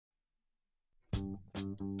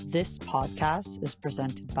This podcast is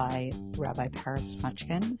presented by Rabbi Peretz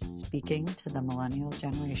Mochkin, speaking to the millennial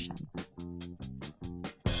generation.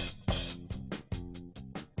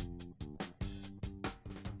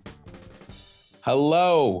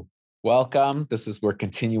 Hello, welcome. We're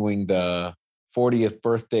continuing the 40th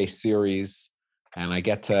birthday series, and I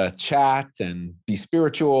get to chat and be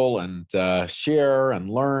spiritual and share and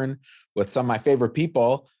learn with some of my favorite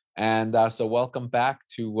people. And so welcome back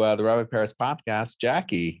to the Rabbi Peretz podcast.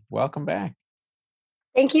 Jackie, welcome back.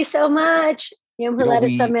 Thank you so much. You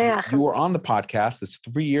were on the podcast. It's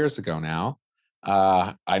 3 years ago now.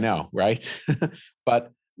 I know, right?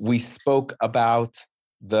 But we spoke about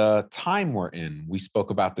the time we're in. We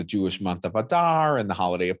spoke about the Jewish month of Adar and the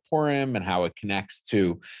holiday of Purim and how it connects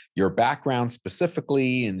to your background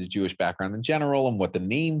specifically and the Jewish background in general and what the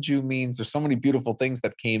name Jew means. There's so many beautiful things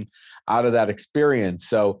that came out of that experience.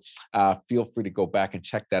 So feel free to go back and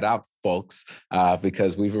check that out, folks,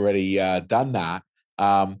 because we've already done that.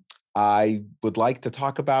 I would like to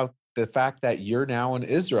talk about the fact that you're now in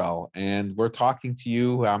Israel and we're talking to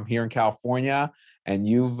you. I'm here in California and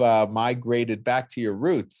you've migrated back to your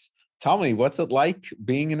roots. Tell me, what's it like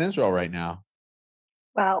being in Israel right now?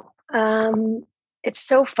 Wow. It's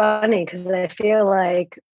so funny because I feel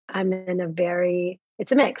like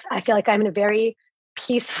it's a mix. I feel like I'm in a very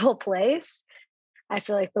peaceful place. I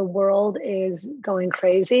feel like the world is going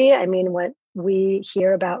crazy. I mean, what we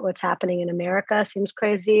hear about what's happening in America seems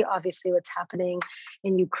crazy. Obviously, what's happening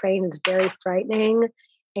in Ukraine is very frightening.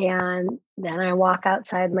 And then I walk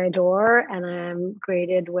outside my door and I'm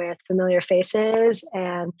greeted with familiar faces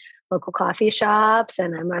and local coffee shops,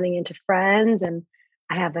 and I'm running into friends, and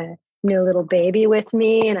I have a new little baby with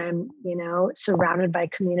me, and I'm, surrounded by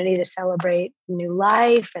community to celebrate new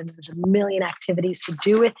life. And there's a million activities to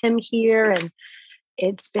do with him here. And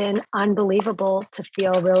it's been unbelievable to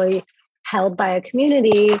feel really held by a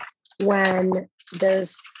community when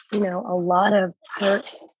there's, a lot of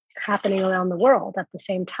hurt happening around the world at the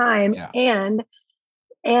same time. Yeah.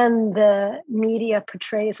 And the media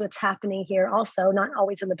portrays what's happening here also not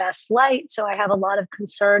always in the best light. So I have a lot of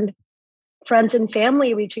concerned friends and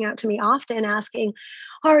family reaching out to me often asking,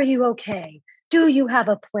 are you okay? Do you have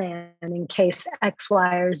a plan in case X,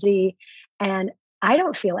 Y, or Z? And I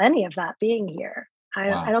don't feel any of that being here.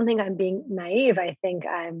 Wow. I don't think I'm being naive. I think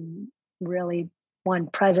I'm really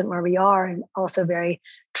present where we are, and also very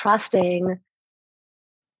trusting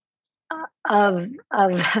of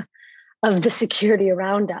the security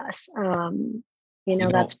around us.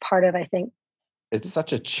 That's part of, I think. It's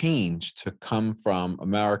such a change to come from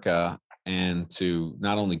America and to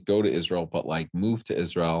not only go to Israel, but like move to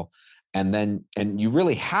Israel. And you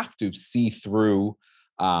really have to see through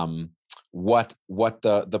what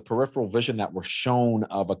the peripheral vision that we're shown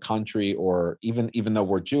of a country, or even though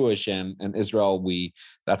we're Jewish and Israel,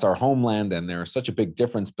 that's our homeland, and there's such a big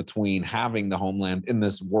difference between having the homeland in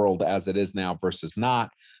this world as it is now versus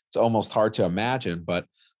not. It's almost hard to imagine, but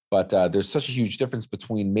there's such a huge difference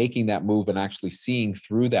between making that move and actually seeing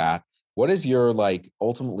through that. What is your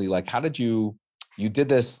ultimately how did you did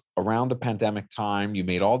this around the pandemic time? You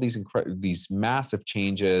made all these massive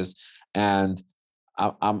changes, and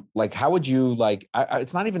I'm how would you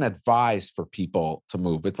it's not even advised for people to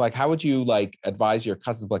move. It's how would you advise your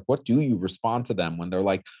cousins? What do you respond to them when they're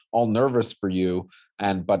all nervous for you?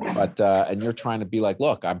 And and you're trying to be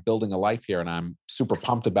look, I'm building a life here and I'm super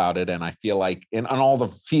pumped about it. And I feel and all the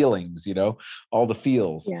feelings, all the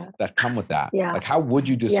feels that come with that. Yeah. How would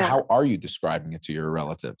you how are you describing it to your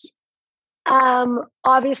relatives?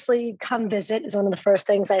 Obviously, come visit is one of the first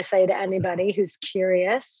things I say to anybody who's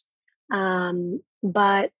curious.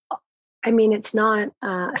 But I mean, it's not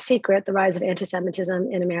a secret, the rise of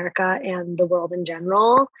anti-Semitism in America and the world in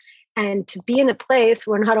general. And to be in a place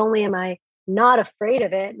where not only am I not afraid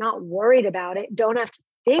of it, not worried about it, don't have to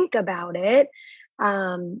think about it,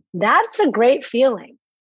 that's a great feeling.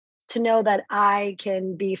 To know that I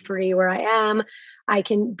can be free where I am. I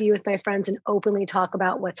can be with my friends and openly talk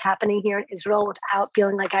about what's happening here in Israel without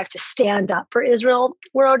feeling like I have to stand up for Israel.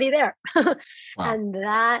 We're already there. Wow. And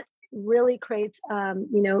that really creates,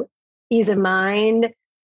 ease of mind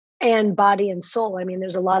and body and soul. I mean,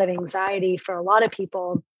 there's a lot of anxiety for a lot of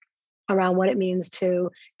people around what it means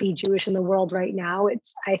to be Jewish in the world right now.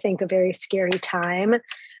 It's, I think, a very scary time.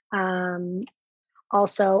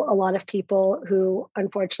 Also, a lot of people who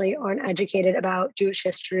unfortunately aren't educated about Jewish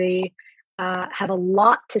history have a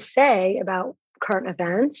lot to say about current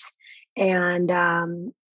events. And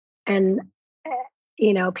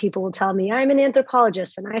people will tell me, I'm an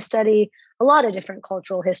anthropologist and I study a lot of different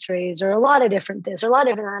cultural histories, or a lot of different this, or a lot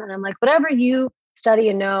of different that. And I'm like, whatever you study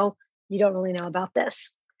and know, you don't really know about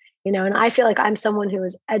this. And I feel like I'm someone who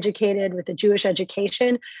was educated with a Jewish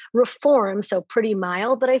education, reform, so pretty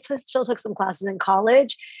mild, but I still took some classes in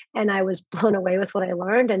college, and I was blown away with what I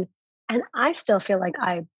learned. And I still feel like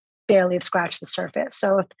I barely have scratched the surface.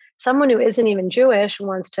 So if someone who isn't even Jewish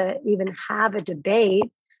wants to even have a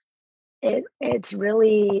debate, it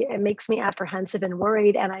makes me apprehensive and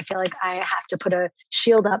worried. And I feel like I have to put a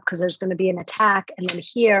shield up because there's going to be an attack. And then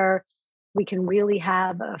here we can really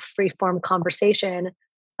have a free form conversation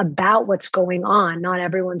about what's going on. Not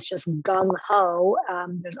everyone's just gung ho.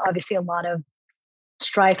 There's obviously a lot of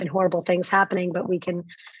strife and horrible things happening, but we can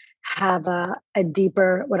have a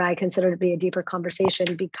deeper, what I consider to be a deeper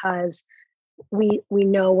conversation, because we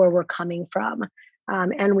know where we're coming from.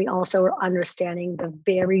 And we also are understanding the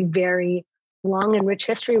very, very long and rich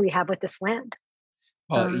history we have with this land.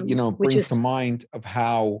 Well, it Which brings to is, mind of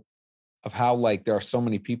how like there are so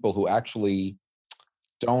many people who actually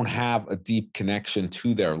don't have a deep connection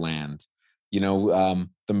to their land. The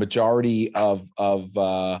majority of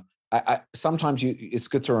sometimes it's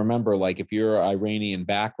good to remember, like if you're an Iranian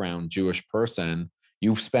background Jewish person,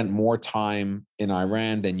 you've spent more time in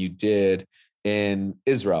Iran than you did in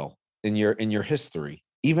Israel in your history.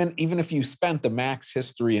 Even if you spent the max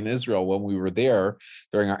history in Israel when we were there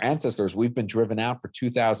during our ancestors, we've been driven out for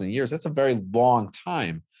 2,000 years. That's a very long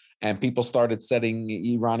time. And people started setting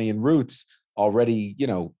Iranian roots already,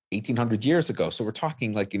 1,800 years ago. So we're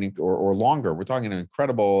talking like or longer. We're talking an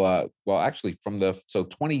incredible, well, actually from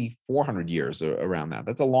 2,400 years around that.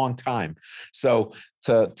 That's a long time. So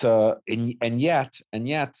and yet,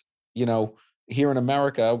 here in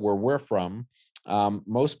America, where we're from,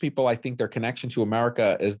 most people, I think their connection to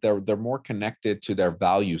America is they're more connected to their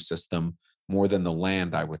value system more than the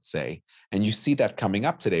land, I would say. And you see that coming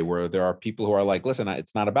up today, where there are people who are like, listen,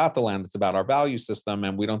 it's not about the land, it's about our value system,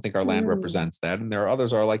 and we don't think our land represents that. And there are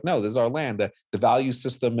others who are like, no, this is our land. The value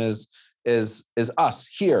system is us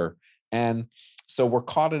here. And so we're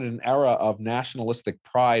caught in an era of nationalistic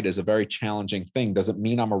pride is a very challenging thing. Does it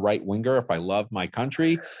mean I'm a right winger if I love my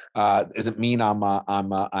country? Does it mean I'm a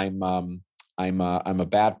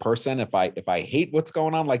bad person if I hate what's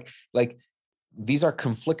going on? Like these are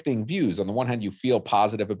conflicting views. On the one hand, you feel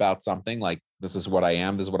positive about something, like this is what I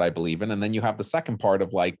am, this is what I believe in. And then you have the second part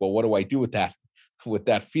of like, well, what do I do with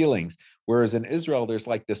that feelings? Whereas in Israel, there's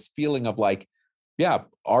like this feeling of like, yeah,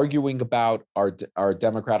 arguing about our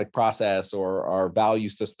democratic process or our value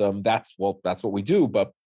system. That's what we do.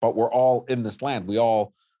 But we're all in this land. We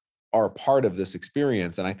all are a part of this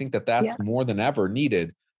experience. And I think that's more than ever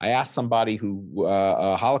needed. I asked somebody who,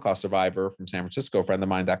 a Holocaust survivor from San Francisco, a friend of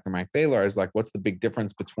mine, Dr. Mike Thaler, I was like, what's the big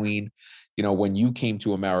difference between, when you came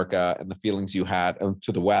to America and the feelings you had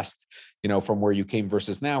to the West, from where you came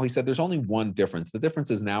versus now? He said, there's only one difference. The difference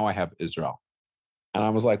is now I have Israel. And I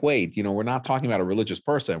was like, wait, we're not talking about a religious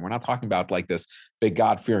person. We're not talking about like this big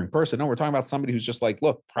God-fearing person. No, we're talking about somebody who's just like,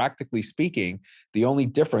 look, practically speaking, the only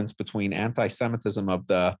difference between anti-Semitism of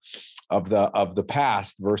the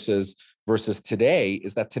past versus today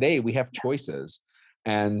is that today we have choices.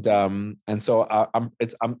 And so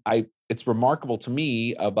it's remarkable to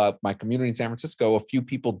me about my community in San Francisco. A few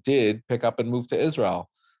people did pick up and move to Israel.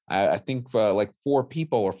 I think like 4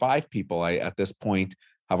 people or 5 people at this point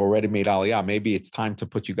have already made Aliyah. Maybe it's time to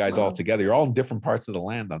put you guys all together. You're all in different parts of the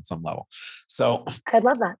land on some level. So I'd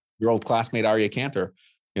love that. Your old classmate Aryeh Cantor,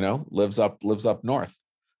 lives up north.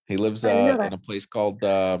 He lives in a place called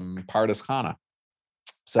Pardes Chana.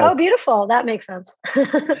 So, beautiful. That makes sense.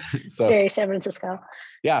 It's so very San Francisco.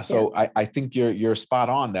 Yeah. So I think you're spot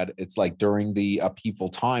on that it's like during the upheaval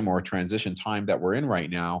time or transition time that we're in right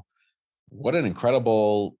now. What an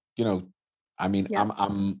incredible,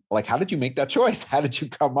 I'm like, how did you make that choice? How did you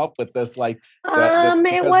come up with this? Like,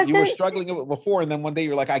 because you were struggling with it before, and then one day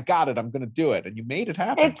you're like, I got it, I'm going to do it, and you made it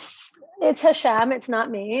happen. It's Hashem. It's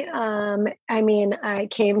not me. I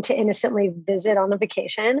came to innocently visit on a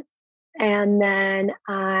vacation, and then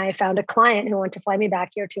I found a client who wanted to fly me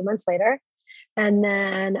back here 2 months later, and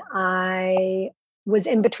then I was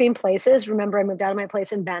in between places. Remember, I moved out of my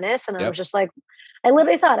place in Venice, and I was just like, I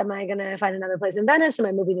literally thought, am I going to find another place in Venice? Am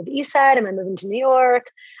I moving to the East Side? Am I moving to New York?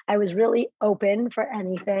 I was really open for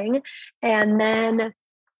anything. And then,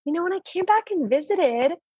 when I came back and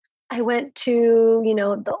visited, I went to,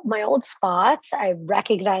 my old spots. I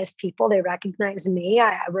recognized people. They recognized me.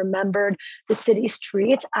 I remembered the city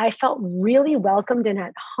streets. I felt really welcomed and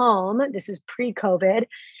at home. This is pre-COVID.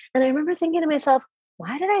 And I remember thinking to myself,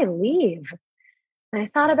 why did I leave? And I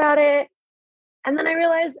thought about it. And then I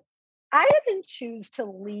realized I didn't choose to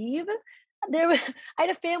leave. I had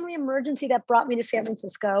a family emergency that brought me to San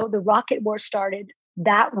Francisco. The rocket war started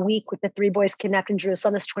that week with the 3 boys kidnapped in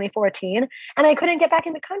Jerusalem, this 2014, and I couldn't get back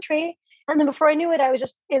in the country. And then before I knew it, I was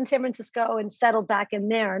just in San Francisco and settled back in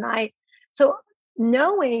there. So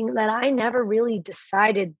knowing that I never really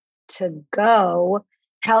decided to go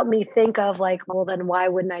helped me think of like, well, then why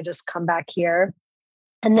wouldn't I just come back here?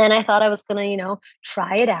 And then I thought I was going to,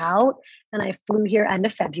 try it out. And I flew here end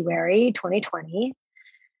of February 2020.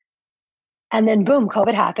 And then boom,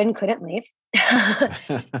 COVID happened, couldn't leave.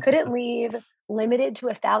 Couldn't leave, limited to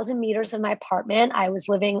 1,000 meters in my apartment. I was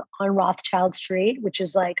living on Rothschild Street, which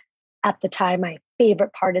is like at the time my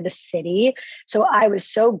favorite part of the city. So I was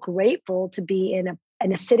so grateful to be in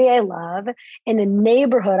a city I love, in a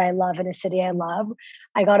neighborhood I love, in a city I love.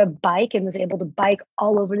 I got a bike and was able to bike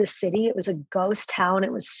all over the city. It was a ghost town.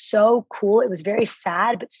 It was so cool. It was very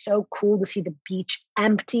sad, but so cool to see the beach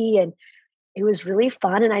empty, and it was really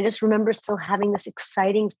fun. And I just remember still having this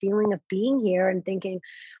exciting feeling of being here and thinking,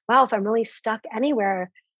 wow, if I'm really stuck anywhere,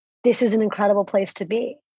 this is an incredible place to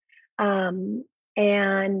be. And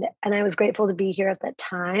I was grateful to be here at that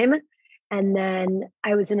time. And then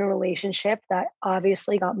I was in a relationship that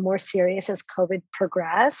obviously got more serious as COVID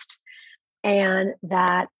progressed, and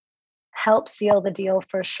that helped seal the deal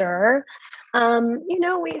for sure.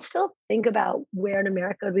 We still think about where in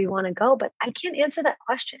America we want to go, but I can't answer that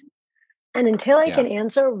question. And until I can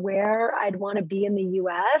answer where I'd want to be in the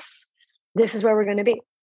US, this is where we're going to be.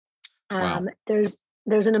 Wow.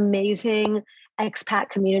 There's an amazing expat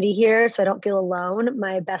community here, so I don't feel alone.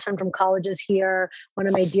 My best friend from college is here. One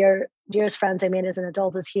of my dearest friends I made as an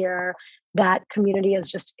adult is here. That community has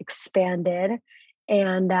just expanded,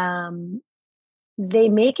 and they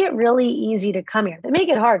make it really easy to come here. They make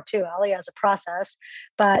it hard too. Ali has a process,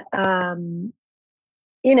 but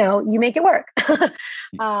you make it work.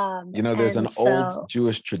 There's an old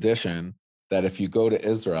Jewish tradition that if you go to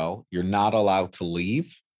Israel, you're not allowed to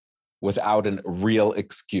leave without a real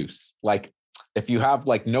excuse. Like if you have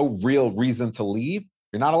like no real reason to leave,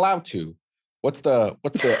 you're not allowed to. What's the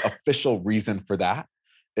official reason for that?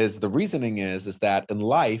 The reasoning is that in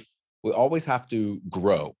life, we always have to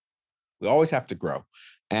grow. We always have to grow.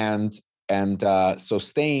 And so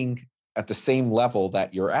staying at the same level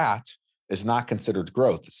that you're at is not considered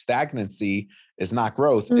growth. Stagnancy is not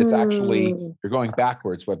growth. It's actually, you're going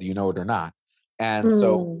backwards, whether you know it or not. And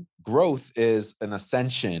so growth is an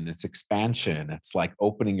ascension, it's expansion. It's like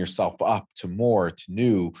opening yourself up to more, to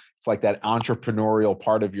new. It's like that entrepreneurial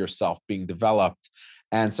part of yourself being developed.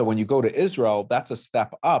 And so when you go to Israel, that's a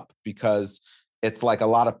step up because it's like a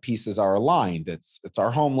lot of pieces are aligned. It's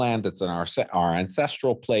our homeland. It's in our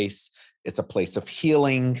ancestral place. It's a place of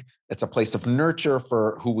healing. It's a place of nurture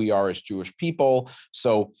for who we are as Jewish people.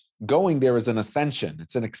 So going there is an ascension.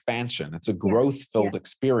 It's an expansion. It's a growth-filled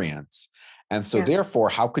experience. And so therefore,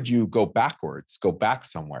 how could you go backwards, go back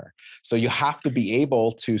somewhere? So you have to be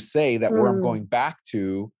able to say that where I'm going back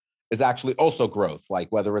to is actually also growth, like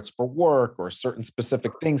whether it's for work or certain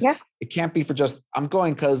specific things. It can't be for just, I'm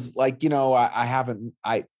going because I don't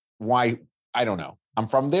know. I'm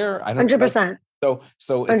from there. I don't 100%.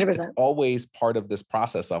 So it's always part of this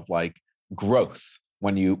process of like growth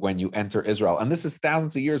when you enter Israel. And this is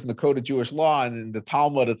thousands of years in the Code of Jewish Law and in the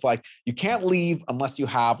Talmud. It's like, you can't leave unless you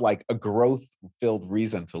have like a growth-filled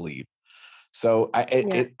reason to leave. So I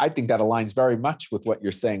think that aligns very much with what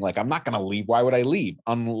you're saying. Like, I'm not going to leave. Why would I leave?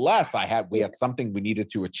 Unless we had something we needed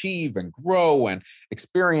to achieve and grow and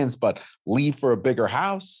experience, but leave for a bigger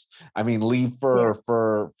house. I mean, leave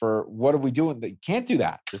for what are we doing? You can't do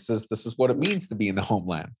that. This is what it means to be in the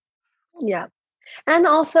homeland. Yeah. And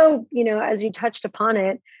also, as you touched upon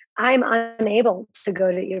it, I'm unable to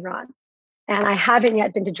go to Iran, and I haven't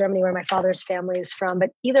yet been to Germany where my father's family is from. But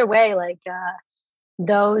either way,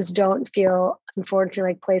 those don't feel,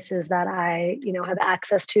 unfortunately, like places that I, have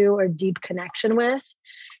access to or deep connection with.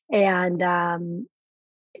 And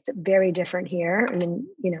it's very different here. I mean,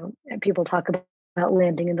 people talk about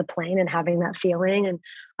landing in the plane and having that feeling, and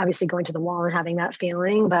obviously going to the wall and having that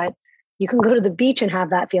feeling, but you can go to the beach and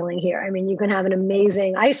have that feeling here. I mean, you can have an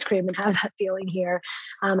amazing ice cream and have that feeling here.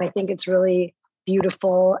 I think it's really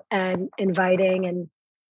beautiful and inviting. And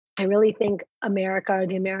I really think America, or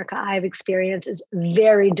the America I've experienced, is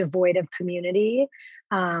very devoid of community,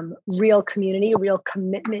 real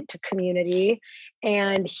commitment to community.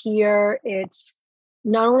 And here it's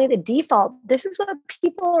not only the default, this is what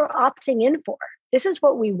people are opting in for. This is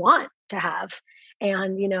what we want to have.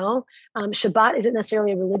 And, Shabbat isn't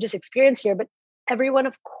necessarily a religious experience here, but everyone,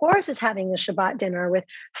 of course, is having a Shabbat dinner with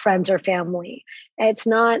friends or family. It's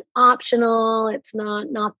not optional. It's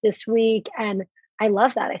not this week. And I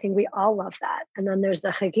love that. I think we all love that. And then there's the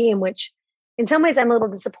Chagim, which in some ways I'm a little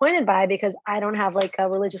disappointed by, because I don't have like a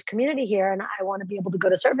religious community here, and I want to be able to go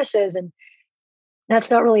to services, and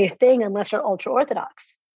that's not really a thing unless you're ultra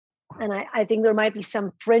Orthodox. And I think there might be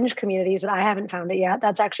some fringe communities, but I haven't found it yet.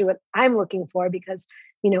 That's actually what I'm looking for, because,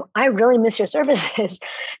 I really miss your services.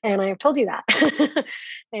 And I've told you that.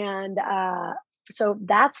 And so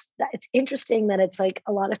it's interesting that it's like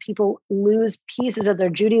a lot of people lose pieces of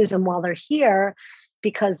their Judaism while they're here,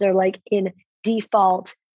 because they're like in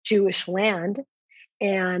default Jewish land.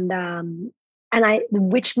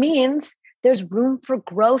 Which means there's room for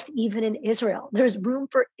growth even in Israel. There's room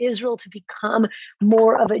for Israel to become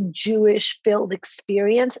more of a Jewish filled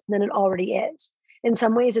experience than it already is. In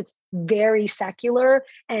some ways, it's very secular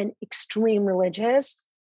and extreme religious.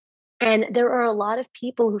 And there are a lot of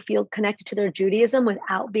people who feel connected to their Judaism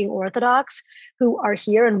without being Orthodox, who are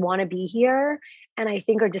here and want to be here. And I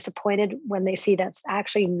think are disappointed when they see that's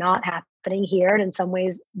actually not happening here. And in some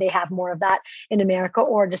ways, they have more of that in America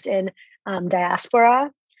or just in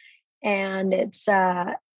diaspora. And it's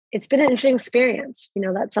been an interesting experience.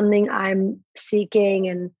 That's something I'm seeking,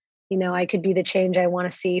 and I could be the change I want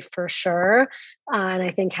to see for sure. And I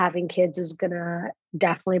think having kids is gonna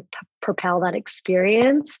definitely propel that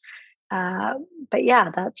experience. But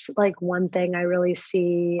yeah, that's like one thing I really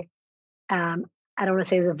see. I don't want to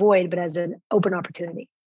say as a void, but as an open opportunity.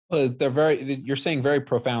 Well, you're saying very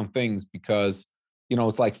profound things, because,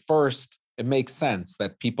 it's like, first, it makes sense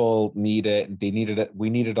that people need it. They needed it. We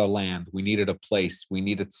needed a land. We needed a place. We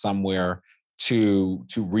needed somewhere to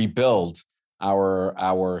rebuild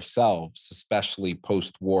ourselves, especially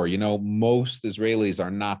post-war. Most Israelis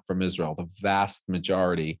are not from Israel. The vast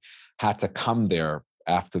majority had to come there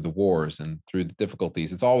after the wars and through the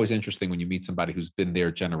difficulties. It's always interesting when you meet somebody who's been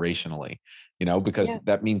there generationally, because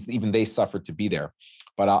that means even they suffered to be there.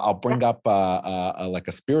 But I'll bring up like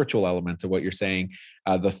a spiritual element to what you're saying.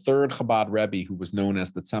 The third Chabad Rebbe, who was known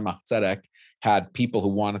as the Tzemach Tzedek, had people who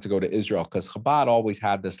wanted to go to Israel, because Chabad always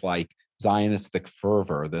had this like Zionistic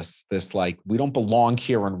fervor, this like, we don't belong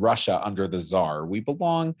here in Russia under the Tsar. We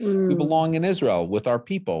belong in Israel with our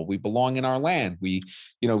people. We belong in our land. We,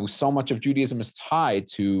 so much of Judaism is tied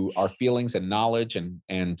to our feelings and knowledge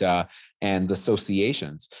and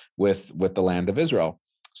associations with the land of Israel.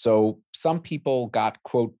 So some people got,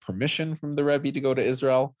 quote, permission from the Rebbe to go to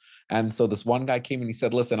Israel. And so this one guy came and he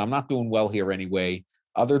said, listen, I'm not doing well here anyway.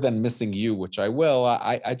 Other than missing you, which I will,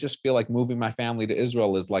 I just feel like moving my family to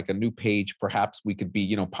Israel is like a new page. Perhaps we could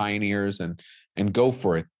be, pioneers and go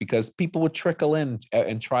for it, because people would trickle in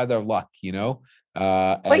and try their luck,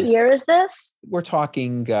 What year is this? We're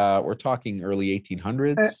talking early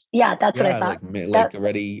 1800s. Yeah, that's what I thought. Like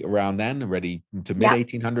already around then, already to mid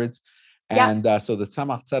 1800s. And so the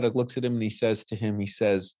Tzemach Tzedek looks at him and he says to him,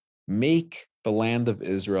 make the land of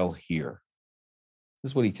Israel here.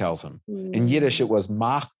 This is what he tells him. In Yiddish, it was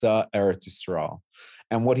Machda Eretz Yisrael.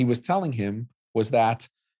 And what he was telling him was that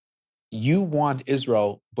you want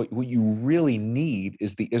Israel, but what you really need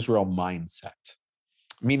is the Israel mindset.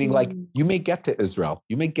 Meaning, like, you may get to Israel,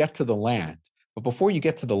 you may get to the land, but before you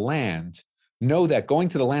get to the land, know that going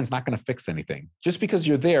to the land is not going to fix anything. Just because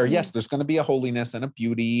you're there, yes, there's going to be a holiness and a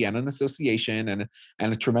beauty and an association and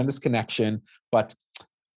a tremendous connection. But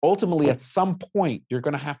ultimately, at some point, you're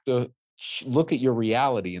going to have to look at your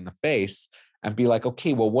reality in the face and be like,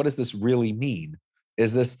 okay, well, what does this really mean?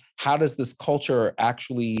 How does this culture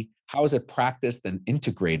actually, how is it practiced and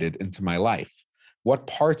integrated into my life? What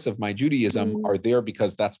parts of my Judaism are there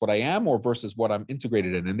because that's what I am, or versus what I'm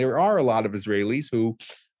integrated in? And there are a lot of Israelis who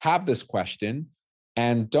have this question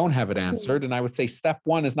and don't have it answered. And I would say step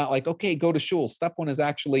one is not like, okay, go to shul. Step one is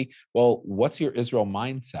actually, well, what's your Israel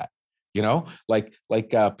mindset? Like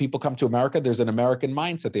people come to America, there's an American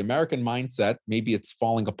mindset. The American mindset, maybe it's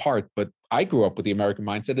falling apart, but I grew up with the American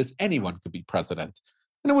mindset as anyone could be president.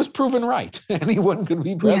 And it was proven right. Anyone could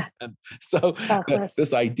be president. Yeah. So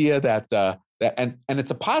this idea that and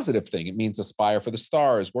it's a positive thing. It means aspire for the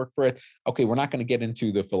stars, work for it. Okay, we're not going to get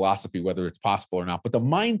into the philosophy, whether it's possible or not, but the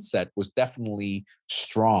mindset was definitely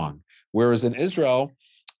strong. Whereas in Israel,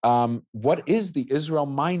 what is the Israel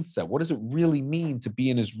mindset? What does it really mean to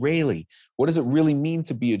be an Israeli? What does it really mean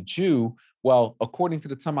to be a Jew? Well, according to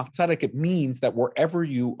the Tzemach Tzedek, it means that wherever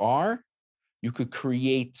you are, you could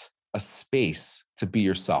create a space to be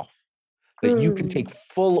yourself, that you can take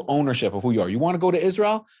full ownership of who you are. You want to go to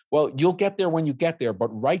Israel? Well, you'll get there when you get there. But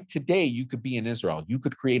right today, you could be in Israel. You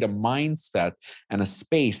could create a mindset and a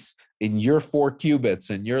space in your 4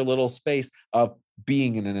 cubits and your little space of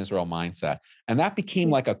being in an Israel mindset. And that became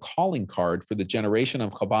like a calling card for the generation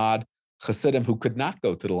of Chabad Hasidim who could not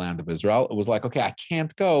go to the land of Israel. It was like, okay, I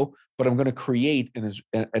can't go, but I'm going to create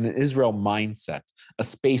an Israel mindset, a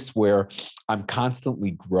space where I'm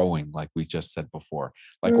constantly growing, like we just said before,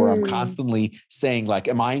 like where I'm constantly saying, like,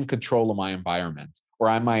 am I in control of my environment, or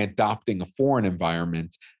am I adopting a foreign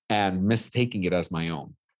environment and mistaking it as my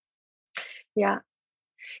own? Yeah.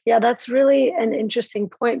 Yeah, that's really an interesting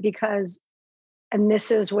point because, and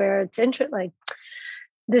this is where it's interesting, like,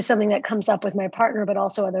 this is something that comes up with my partner, but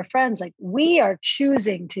also other friends. Like, we are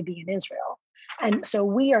choosing to be in Israel. And so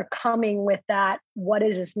we are coming with that, what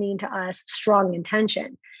does this mean to us? Strong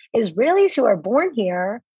intention. Israelis who are born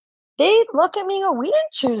here, they look at me and go, we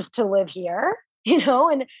didn't choose to live here,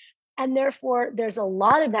 and therefore there's a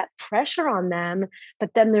lot of that pressure on them.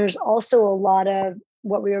 But then there's also a lot of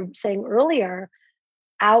what we were saying earlier,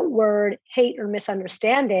 outward hate or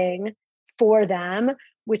misunderstanding for them,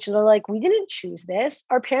 which they're like, we didn't choose this.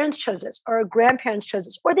 Our parents chose this, or our grandparents chose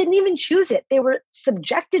this, or they didn't even choose it. They were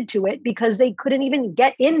subjected to it because they couldn't even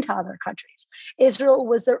get into other countries. Israel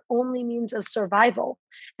was their only means of survival.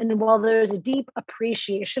 And while there's a deep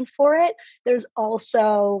appreciation for it, there's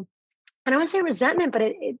also, I don't want to say resentment,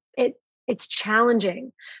 but it's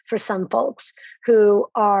challenging for some folks who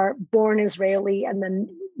are born Israeli and then,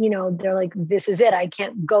 they're like, this is it. I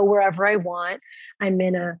can't go wherever I want. I'm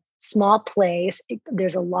in a small place.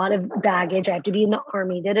 There's a lot of baggage. I have to be in the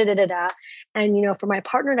army, da da da da da. And, for my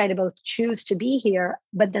partner and I to both choose to be here,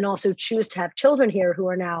 but then also choose to have children here who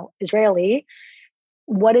are now Israeli.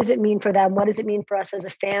 What does it mean for them? What does it mean for us as a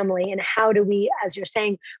family? And how do we, as you're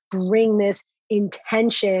saying, bring this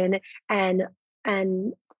intention and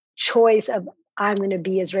choice of, I'm going to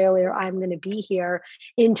be Israeli or I'm going to be here,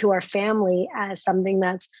 into our family as something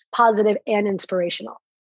that's positive and inspirational,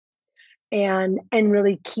 and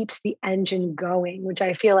really keeps the engine going, which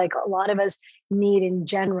I feel like a lot of us need in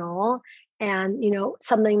general. And,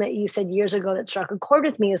 something that you said years ago that struck a chord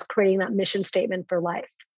with me is creating that mission statement for life.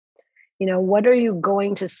 What are you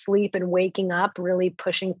going to sleep and waking up really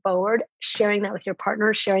pushing forward, sharing that with your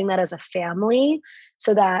partner, sharing that as a family,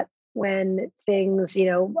 so that when things, hit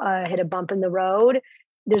a bump in the road,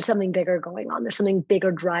 there's something bigger going on. There's something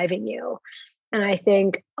bigger driving you. And I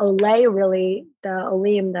think really, the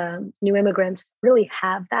Olim, the new immigrants, really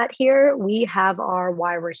have that here. We have our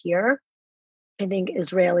why we're here. I think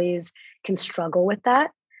Israelis can struggle with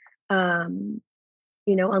that,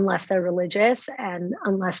 unless they're religious and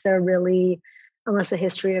unless the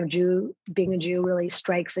history of being a Jew really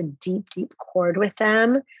strikes a deep, deep chord with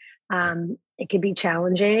them. It could be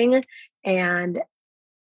challenging. And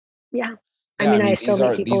yeah. Yeah, I mean, I still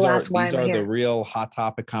meet people who ask why these I'm are the here. real hot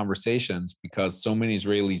topic conversations, because so many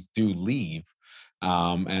Israelis do leave,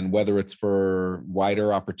 and whether it's for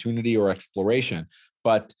wider opportunity or exploration.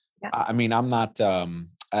 But Yeah. I mean, I'm not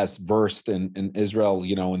as versed in Israel,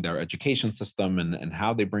 in their education system and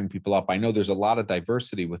how they bring people up. I know there's a lot of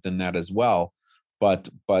diversity within that as well. But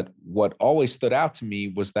what always stood out to me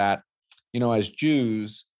was that, as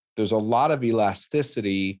Jews, there's a lot of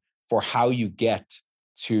elasticity for how you get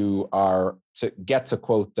to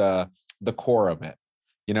quote the core of it.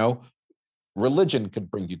 Religion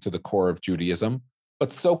could bring you to the core of Judaism,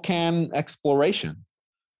 but so can exploration.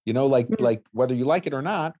 Like whether you like it or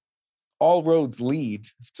not, all roads lead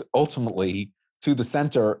ultimately to the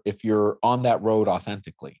center if you're on that road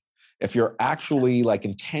authentically. If you're actually like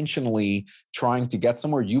intentionally trying to get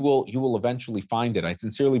somewhere, you will eventually find it. I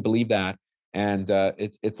sincerely believe that. And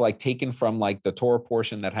it's like taken from like the Torah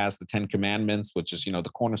portion that has the 10 Commandments, which is the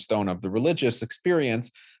cornerstone of the religious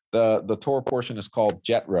experience. The Torah portion is called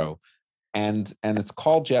Jethro, and it's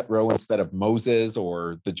called Jethro instead of Moses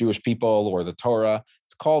or the Jewish people or the Torah.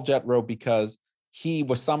 It's called Jethro because he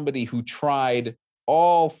was somebody who tried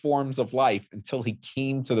all forms of life until he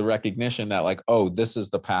came to the recognition that, like, oh, this is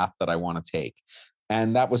the path that I want to take.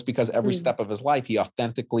 And that was because every step of his life, he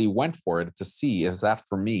authentically went for it to see, is that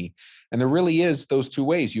for me? And there really is those two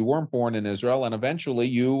ways. You weren't born in Israel, and eventually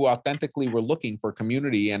you authentically were looking for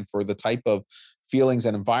community and for the type of feelings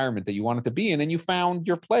and environment that you wanted to be in, and you found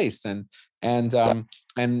your place. And it's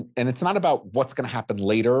not about what's going to happen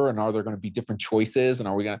later, and are there going to be different choices, and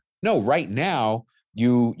are we going to? No, right now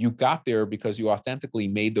you got there because you authentically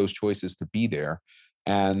made those choices to be there.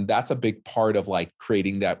 And that's a big part of like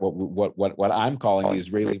creating that what I'm calling the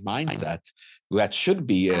Israeli mindset. That should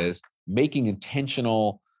be is making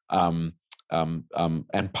intentional and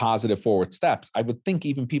positive forward steps. I would think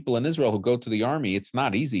even people in Israel who go to the army, it's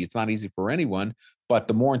not easy. It's not easy for anyone. But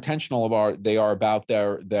the more intentional they are about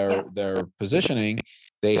their positioning,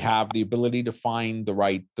 they have the ability to find the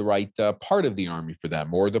right part of the army for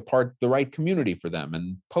them, or the right community for them,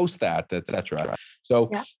 and post that, etc. So,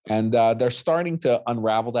 Yeah. and they're starting to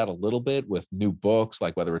unravel that a little bit with new books,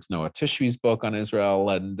 like whether it's Noah Tishby's book on Israel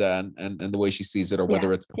and the way she sees it, or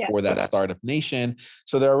whether it's Before That Startup Nation.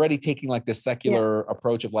 So they're already taking like this secular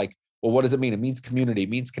approach of like, well, what does it mean? It means community, it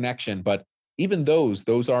means connection, but even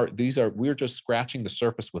we're just scratching the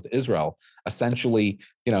surface with Israel. Essentially,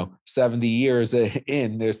 70 years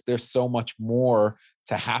in, there's so much more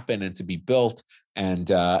to happen and to be built and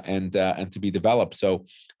to be developed. So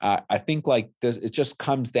I think like this, it just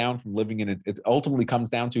comes down from living in it. It ultimately comes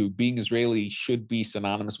down to being Israeli should be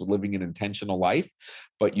synonymous with living an intentional life.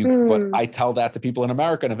 But I tell that to people in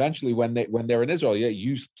America, and eventually when they're in Israel,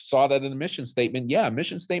 you saw that in the mission statement. Yeah,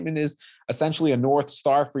 mission statement is essentially a North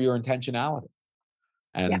Star for your intentionality.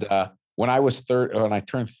 And when I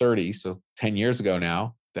turned 30, so 10 years ago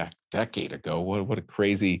now, that decade ago, what a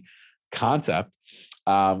crazy concept.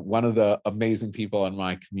 One of the amazing people in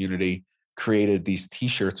my community created these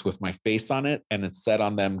T-shirts with my face on it, and it said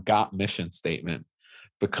on them, "Got mission statement,"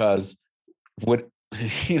 because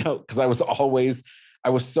because I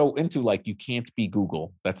was so into like, you can't be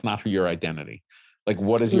Google. That's not your identity. Like,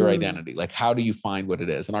 what is your identity? Like, how do you find what it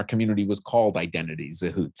is? And our community was called Identity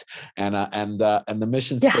Zehut, and the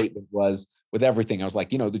mission statement was with everything. I was like,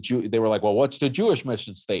 they were like, well, what's the Jewish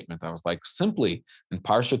mission statement? I was like, simply in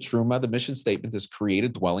Parsha Truma, the mission statement is create a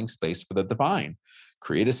dwelling space for the divine,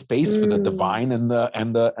 create a space for the divine and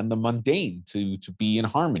the mundane to be in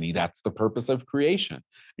harmony. That's the purpose of creation. And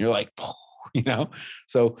you're like,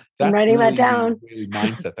 so that's I'm writing that down. The really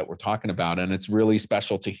mindset that we're talking about, and it's really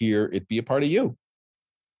special to hear it be a part of you.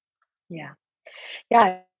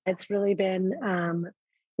 Yeah, it's really been,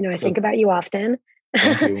 I think about you often.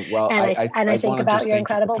 Thank you. Well, and I think about your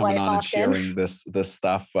incredible wife often. And sharing this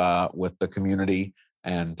stuff with the community,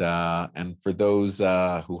 and for those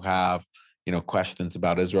who have questions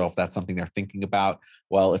about Israel, if that's something they're thinking about,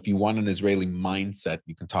 well, if you want an Israeli mindset,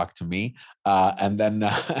 you can talk to me, and then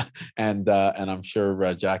and I'm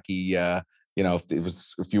sure Jackie.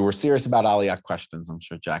 If you were serious about Aliyah questions, I'm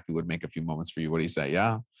sure Jackie would make a few moments for you. What do you say?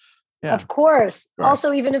 Yeah. Yeah. Of course. Sure.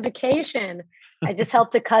 Also, even a vacation. I just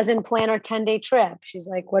helped a cousin plan our 10-day trip. She's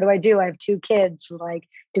like, what do I do? I have 2 kids. Like,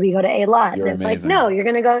 do we go to Eilat? You're and it's amazing. like, no, you're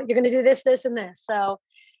going to do this, this, and this. So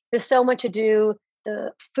there's so much to do.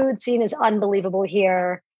 The food scene is unbelievable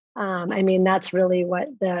here. I mean, that's really what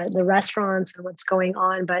the restaurants and what's going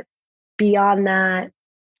on. But beyond that,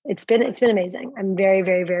 it's been amazing. I'm very,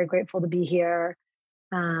 very, very grateful to be here.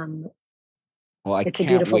 Well, it's a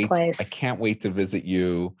beautiful place. I can't wait to visit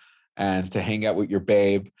you and to hang out with your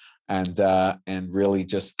babe, and really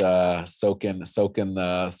just soak in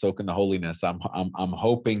the holiness. I'm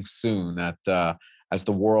hoping soon that as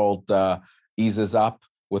the world eases up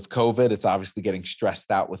with COVID, it's obviously getting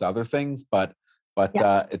stressed out with other things, but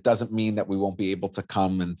it doesn't mean that we won't be able to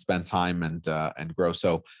come and spend time and grow.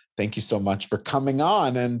 So thank you so much for coming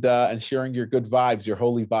on and sharing your good vibes, your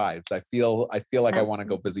holy vibes. I feel like Absolutely. I want to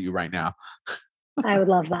go visit you right now. I would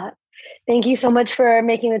love that. Thank you so much for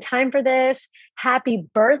making the time for this. Happy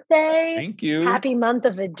birthday. Thank you. Happy month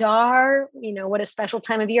of Adar. What a special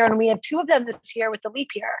time of year. And we have 2 of them this year with the leap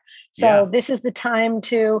year. So This is the time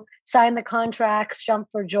to sign the contracts, jump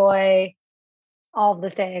for joy, all the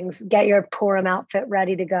things. Get your Purim outfit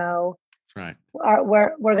ready to go. That's right.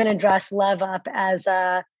 We're going to dress Lev up as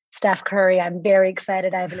Steph Curry. I'm very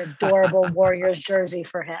excited. I have an adorable Warriors jersey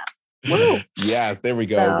for him. Woo! Yes, there we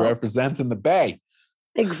go. Representing the Bay.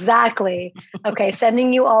 Exactly. Okay,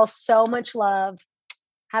 sending you all so much love.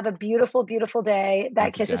 Have a beautiful, beautiful day.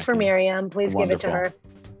 That kiss is for Miriam. Please give it to her.